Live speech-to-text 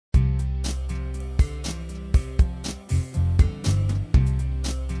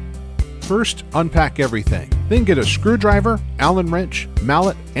First, unpack everything. Then get a screwdriver, Allen wrench,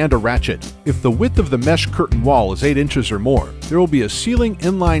 mallet, and a ratchet. If the width of the mesh curtain wall is 8 inches or more, there will be a ceiling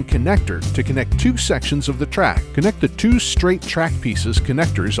inline connector to connect 2 sections of the track. Connect the 2 straight track pieces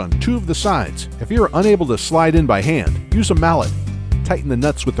connectors on 2 of the sides. If you are unable to slide in by hand, use a mallet. Tighten the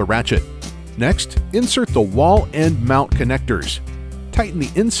nuts with the ratchet. Next, insert the wall end mount connectors. Tighten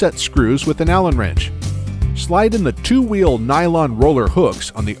the inset screws with an Allen wrench. Slide in the 2-wheel nylon roller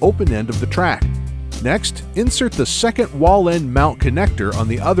hooks on the open end of the track. Next, insert the second wall end mount connector on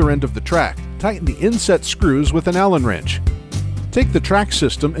the other end of the track. Tighten the inset screws with an Allen wrench. Take the track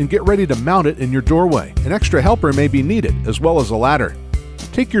system and get ready to mount it in your doorway. An extra helper may be needed, as well as a ladder.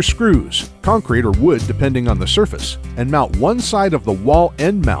 Take your screws, concrete or wood depending on the surface, and mount one side of the wall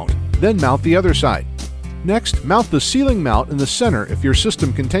end mount, then mount the other side. Next, mount the ceiling mount in the center if your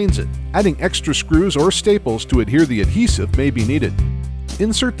system contains it. Adding extra screws or staples to adhere the adhesive may be needed.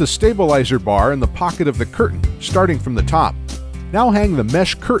 Insert the stabilizer bar in the pocket of the curtain, starting from the top. Now hang the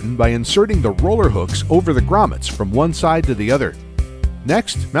mesh curtain by inserting the roller hooks over the grommets from one side to the other.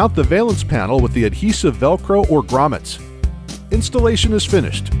 Next, mount the valance panel with the adhesive Velcro or grommets. Installation is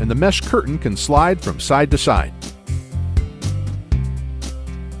finished and the mesh curtain can slide from side to side.